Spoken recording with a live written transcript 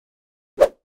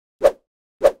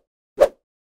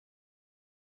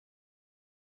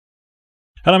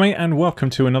Hello mate, and welcome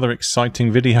to another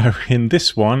exciting video. In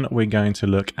this one we're going to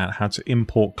look at how to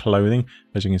import clothing.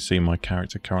 As you can see, my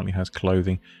character currently has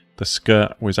clothing. The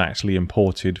skirt was actually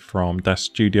imported from Daz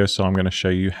Studio, so I'm going to show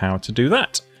you how to do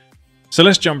that. So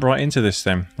let's jump right into this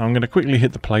then. I'm going to quickly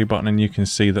hit the play button and you can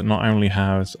see that not only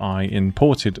has I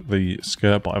imported the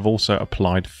skirt, but I've also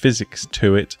applied physics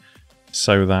to it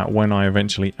so that when I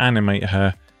eventually animate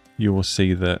her, you will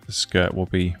see that the skirt will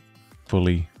be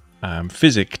fully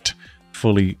physicked.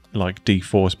 Fully like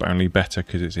deforced, but only better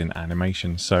because it's in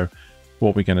animation. So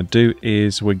what we're going to do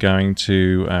is we're going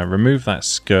to remove that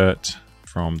skirt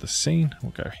from the scene.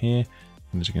 We'll go here,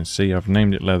 and as you can see, I've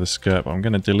named it leather skirt, but I'm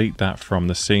going to delete that from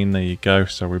the scene. There you go.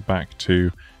 So we're back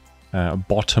to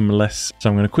bottomless. So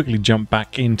I'm going to quickly jump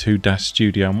back into Daz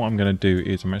Studio, and what I'm going to do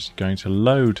is I'm actually going to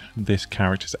load this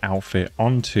character's outfit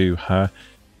onto her,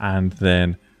 and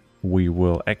then we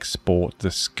will export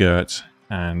the skirt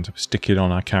and stick it on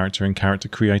our character in Character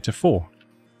Creator 4.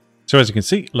 So as you can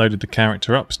see, loaded the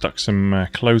character up, stuck some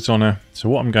clothes on her. So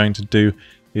what I'm going to do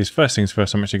is, first things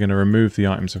first, I'm actually going to remove the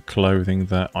items of clothing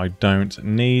that I don't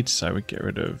need. So we get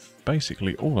rid of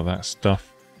basically all of that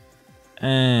stuff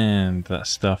and that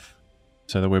stuff,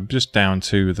 so that we're just down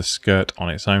to the skirt on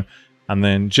its own. And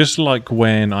then just like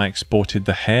when I exported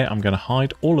the hair, I'm going to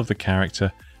hide all of the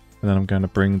character, and then I'm going to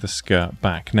bring the skirt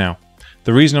back. Now,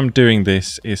 the reason I'm doing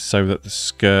this is so that the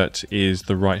skirt is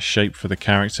the right shape for the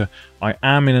character. I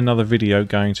am in another video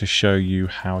going to show you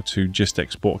how to just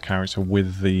export a character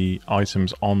with the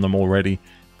items on them already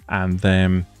and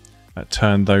then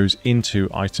turn those into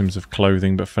items of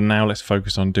clothing. But for now, let's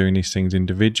focus on doing these things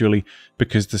individually,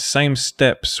 because the same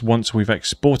steps, once we've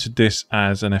exported this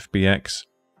as an FBX,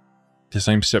 the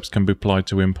same steps can be applied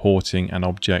to importing an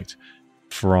object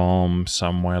from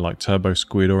somewhere like Turbo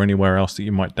Squid or anywhere else that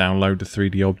you might download the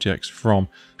 3D objects from.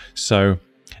 So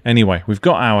anyway, we've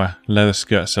got our leather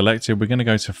skirt selected. We're going to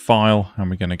go to File and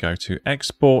we're going to go to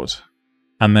Export.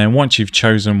 And then once you've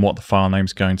chosen what the file name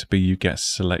is going to be, you get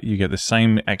the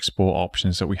same export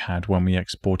options that we had when we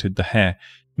exported the hair.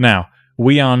 Now,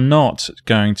 we are not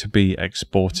going to be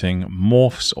exporting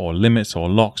morphs or limits or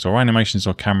locks or animations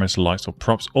or cameras, lights or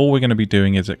props. All we're going to be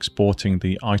doing is exporting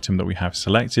the item that we have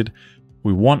selected.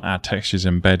 We want our textures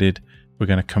embedded. We're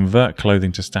going to convert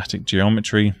clothing to static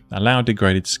geometry, allow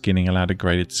degraded skinning, allow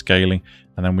degraded scaling,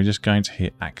 and then we're just going to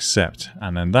hit accept.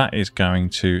 And then that is going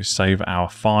to save our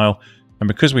file. And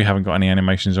because we haven't got any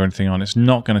animations or anything on, it's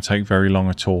not going to take very long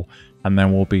at all. And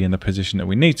then we'll be in the position that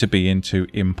we need to be in to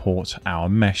import our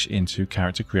mesh into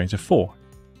Character Creator 4.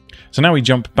 So now we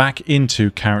jump back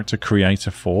into Character Creator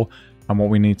 4. And what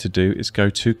we need to do is go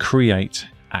to Create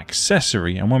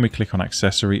Accessory, and when we click on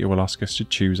accessory, it will ask us to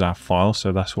choose our file,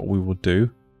 so that's what we will do.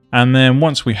 And then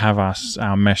once we have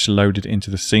our mesh loaded into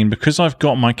the scene, because I've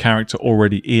got my character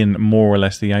already in more or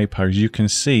less the A pose, you can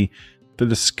see that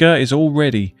the skirt is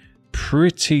already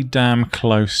pretty damn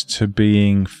close to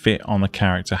being fit on the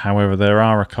character. However, there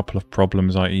are a couple of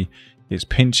problems, i.e. it's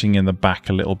pinching in the back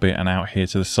a little bit and out here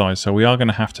to the side, so we are going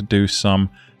to have to do some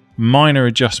minor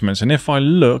adjustments. And if I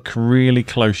look really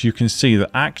close, you can see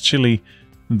that actually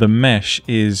the mesh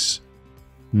is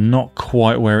not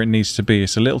quite where it needs to be.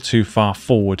 It's a little too far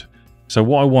forward. So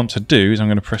what I want to do is I'm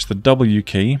going to press the W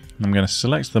key. I'm going to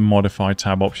select the Modify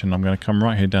tab option. I'm going to come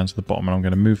right here down to the bottom and I'm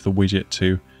going to move the widget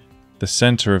to the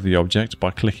center of the object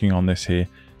by clicking on this here.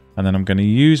 And then I'm going to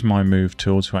use my Move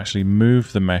tool to actually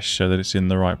move the mesh so that it's in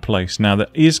the right place. Now there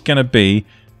is going to be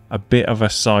a bit of a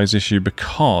size issue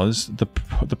because the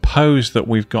pose that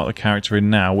we've got the character in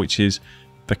now, which is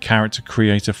the Character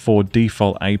Creator 4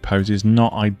 default A pose, is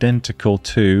not identical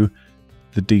to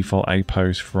the default A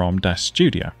pose from Daz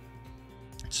Studio.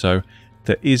 So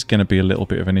there is going to be a little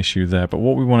bit of an issue there, but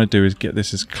what we want to do is get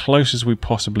this as close as we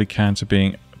possibly can to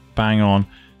being bang on.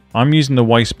 I'm using the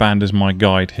waistband as my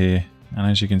guide here, and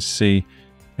as you can see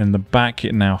in the back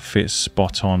it now fits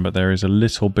spot on, but there is a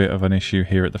little bit of an issue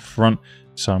here at the front.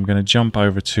 So I'm going to jump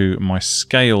over to my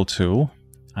scale tool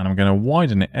and I'm going to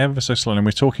widen it ever so slightly.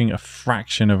 We're talking a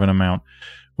fraction of an amount.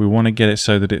 We want to get it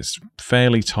so that it's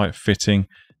fairly tight fitting,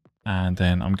 and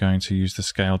then I'm going to use the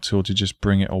scale tool to just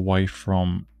bring it away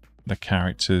from the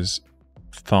character's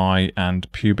thigh and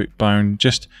pubic bone.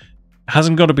 Just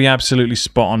hasn't got to be absolutely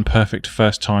spot on perfect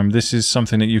first time. This is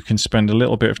something that you can spend a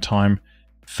little bit of time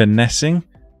finessing,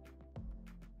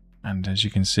 and as you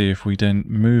can see, if we don't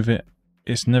move it,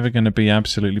 it's never going to be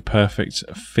absolutely perfect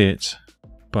fit.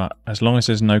 But as long as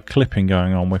there's no clipping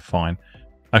going on, we're fine.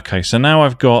 Okay, so now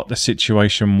I've got the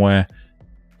situation where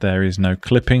there is no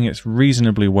clipping. It's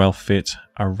reasonably well fit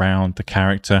around the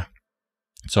character.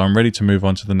 So I'm ready to move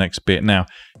on to the next bit. Now,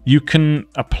 you can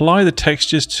apply the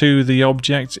textures to the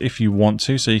object if you want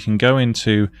to. So you can go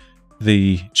into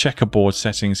the checkerboard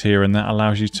settings here, and that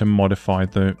allows you to modify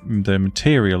the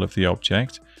material of the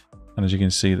object. And as you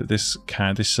can see, that this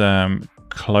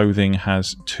clothing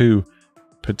has two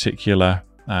particular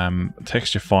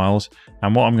texture files.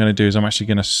 And what I'm going to do is I'm actually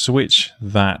going to switch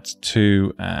that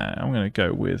to, I'm going to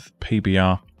go with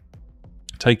PBR.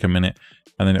 Take a minute,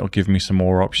 and then it'll give me some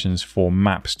more options for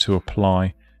maps to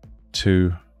apply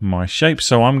to my shape.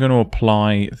 So I'm going to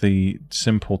apply the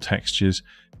simple textures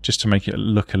just to make it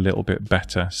look a little bit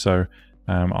better. So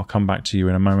I'll come back to you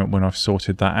in a moment when I've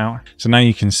sorted that out. So now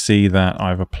you can see that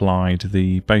I've applied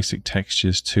the basic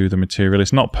textures to the material.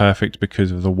 It's not perfect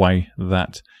because of the way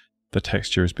that the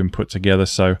texture has been put together.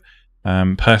 So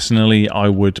personally, I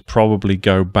would probably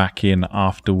go back in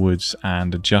afterwards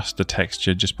and adjust the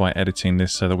texture just by editing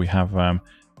this so that we have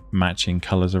matching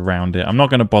colors around it. I'm not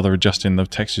going to bother adjusting the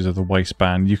textures of the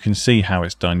waistband. You can see how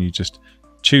it's done. You just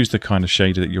choose the kind of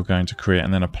shader that you're going to create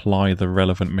and then apply the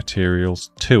relevant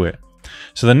materials to it.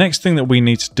 So the next thing that we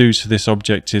need to do to this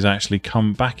object is actually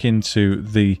come back into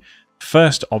the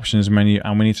first options menu,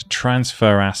 and we need to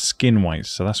transfer our skin weights.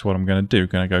 So that's what I'm going to do. I'm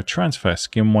going to go transfer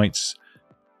skin weights,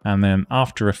 and then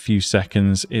after a few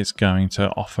seconds it's going to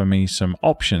offer me some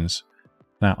options.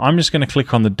 Now I'm just going to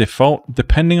click on the default.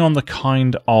 Depending on the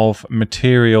kind of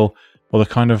material or the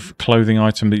kind of clothing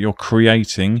item that you're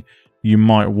creating, you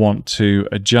might want to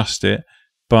adjust it,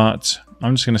 but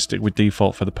I'm just going to stick with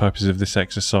default for the purposes of this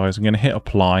exercise. I'm going to hit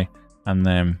apply, and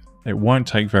then it won't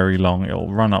take very long.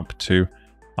 It'll run up to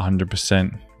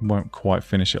 100%, won't quite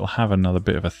finish. It'll have another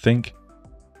bit of a think.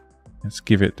 Let's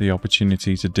give it the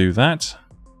opportunity to do that.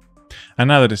 And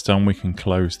now that it's done, we can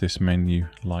close this menu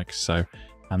like so.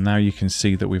 And now you can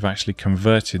see that we've actually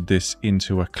converted this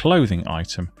into a clothing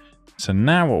item. So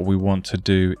now what we want to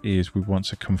do is we want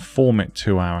to conform it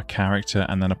to our character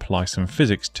and then apply some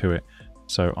physics to it.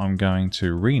 So I'm going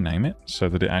to rename it so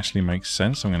that it actually makes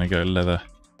sense. I'm going to go leather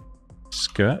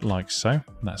skirt like so.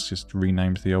 That's just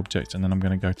renamed the object, and then I'm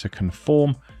going to go to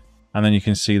conform, and then you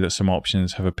can see that some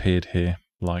options have appeared here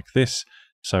like this.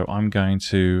 So I'm going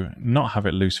to not have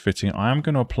it loose fitting. I am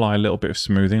going to apply a little bit of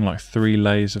smoothing, like 3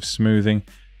 layers of smoothing.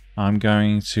 I'm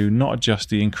going to not adjust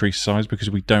the increase size because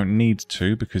we don't need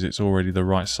to, because it's already the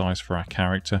right size for our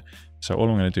character. So all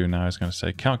I'm going to do now is going to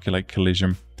say calculate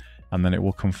collision, and then it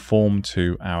will conform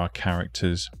to our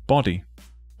character's body.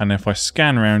 And if I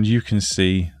scan around, you can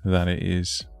see that it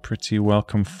is pretty well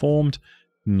conformed.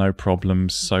 No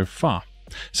problems so far.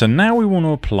 So now we want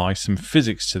to apply some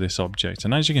physics to this object.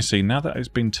 And as you can see, now that it's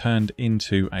been turned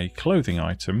into a clothing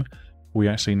item, we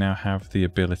actually now have the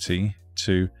ability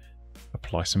to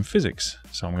apply some physics.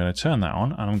 So I'm going to turn that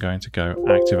on, and I'm going to go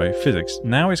activate physics.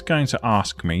 Now it's going to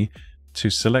ask me to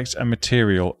select a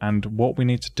material, and what we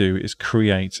need to do is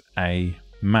create a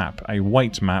map, a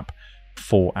weight map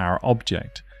for our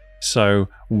object. So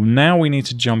now we need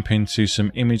to jump into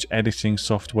some image editing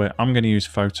software. I'm going to use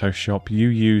Photoshop. You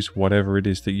use whatever it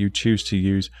is that you choose to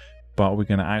use, but we're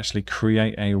going to actually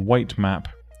create a weight map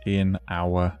in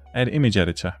our image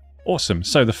editor. Awesome.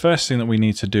 So the first thing that we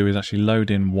need to do is actually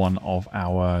load in one of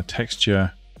our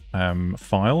texture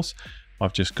files.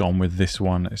 I've just gone with this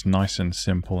one. It's nice and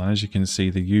simple, and as you can see,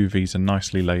 the UVs are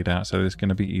nicely laid out, so it's going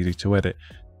to be easy to edit.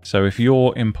 So if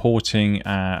you're importing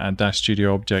a Daz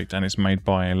Studio object and it's made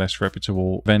by a less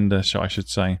reputable vendor, I should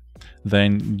say,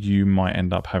 then you might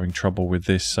end up having trouble with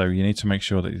this. So you need to make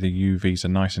sure that the UVs are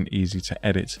nice and easy to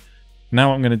edit. Now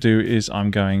what I'm going to do is I'm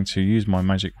going to use my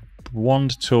magic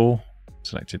wand tool,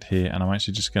 selected here, and I'm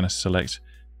actually just going to select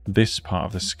this part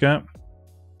of the skirt,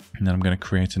 and then I'm going to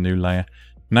create a new layer.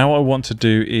 Now what I want to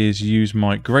do is use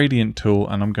my gradient tool,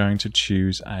 and I'm going to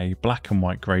choose a black and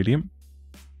white gradient.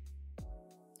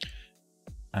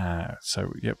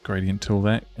 Yep, gradient tool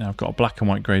there. Now I've got a black and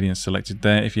white gradient selected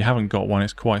there. If you haven't got one,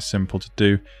 it's quite simple to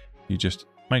do. You just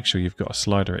make sure you've got a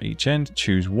slider at each end,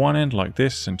 choose one end like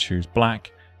this and choose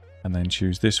black, and then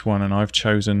choose this one, and I've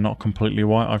chosen not completely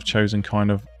white, I've chosen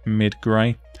kind of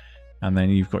mid-grey, and then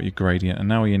you've got your gradient. And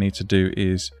now all you need to do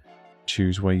is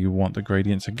choose where you want the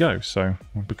gradient to go. So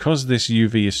because this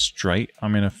UV is straight,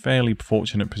 I'm in a fairly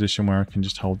fortunate position where I can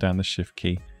just hold down the shift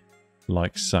key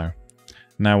like so.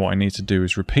 Now what I need to do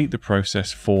is repeat the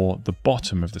process for the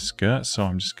bottom of the skirt. So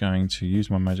I'm just going to use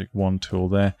my magic wand tool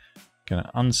there, going to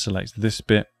unselect this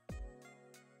bit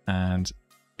and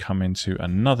come into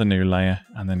another new layer,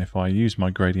 and then if I use my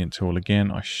gradient tool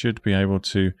again, I should be able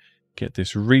to get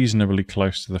this reasonably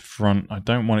close to the front. I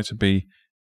don't want it to be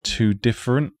too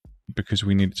different because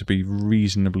we need it to be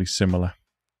reasonably similar.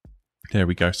 There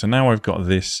we go. So now I've got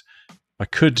this I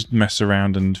could mess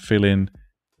around and fill in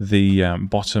the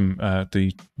bottom,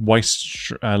 the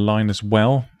waist line as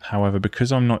well. However,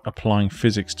 because I'm not applying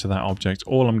physics to that object,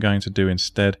 all I'm going to do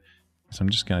instead is I'm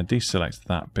just going to deselect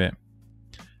that bit,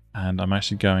 and I'm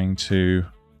actually going to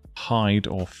hide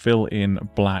or fill in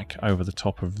black over the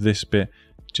top of this bit,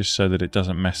 just so that it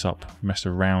doesn't mess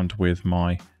around with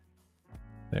my,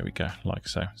 there we go, like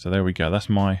so. So there we go, that's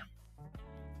my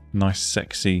nice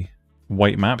sexy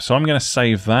weight map. So I'm going to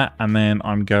save that, and then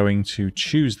I'm going to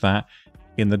choose that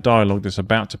in the dialog that's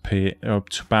about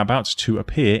to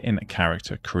appear in a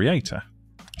character creator.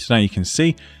 So now you can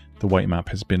see the weight map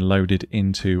has been loaded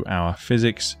into our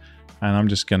physics, and I'm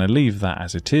just going to leave that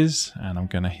as it is, and I'm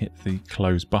going to hit the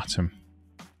close button.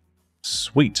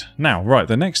 Sweet. Now, right,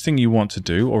 the next thing you want to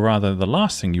do, or rather the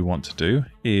last thing you want to do,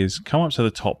 is come up to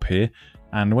the top here,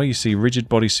 and where you see rigid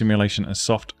body simulation and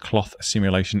soft cloth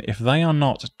simulation, if they are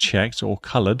not checked or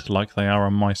colored like they are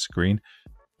on my screen,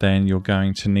 then you're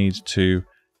going to need to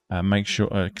make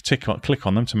sure, click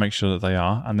on them to make sure that they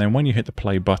are. And then when you hit the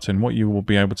play button, what you will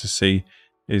be able to see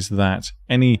is that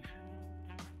any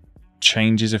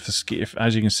changes, if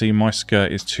as you can see, my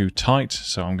skirt is too tight,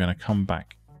 so I'm going to come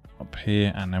back up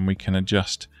here, and then we can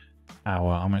adjust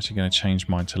our, I'm actually going to change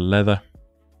mine to leather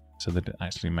so that it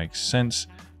actually makes sense.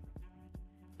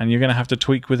 And you're going to have to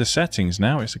tweak with the settings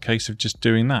now. It's a case of just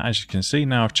doing that. As you can see,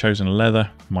 now I've chosen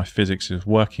leather. My physics is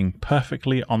working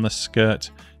perfectly on the skirt.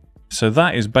 So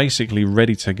that is basically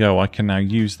ready to go. I can now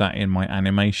use that in my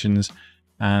animations,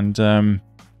 and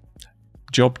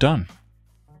job done.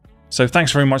 So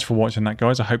thanks very much for watching that,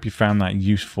 guys. I hope you found that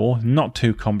useful. Not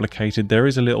too complicated. There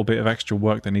is a little bit of extra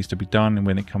work that needs to be done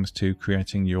when it comes to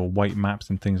creating your weight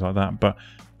maps and things like that. But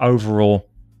overall,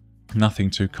 nothing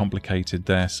too complicated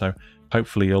there. So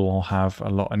hopefully you'll all have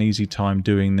an easy time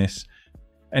doing this.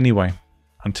 Anyway,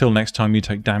 until next time, you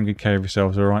take damn good care of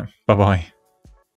yourselves, all right? Bye-bye.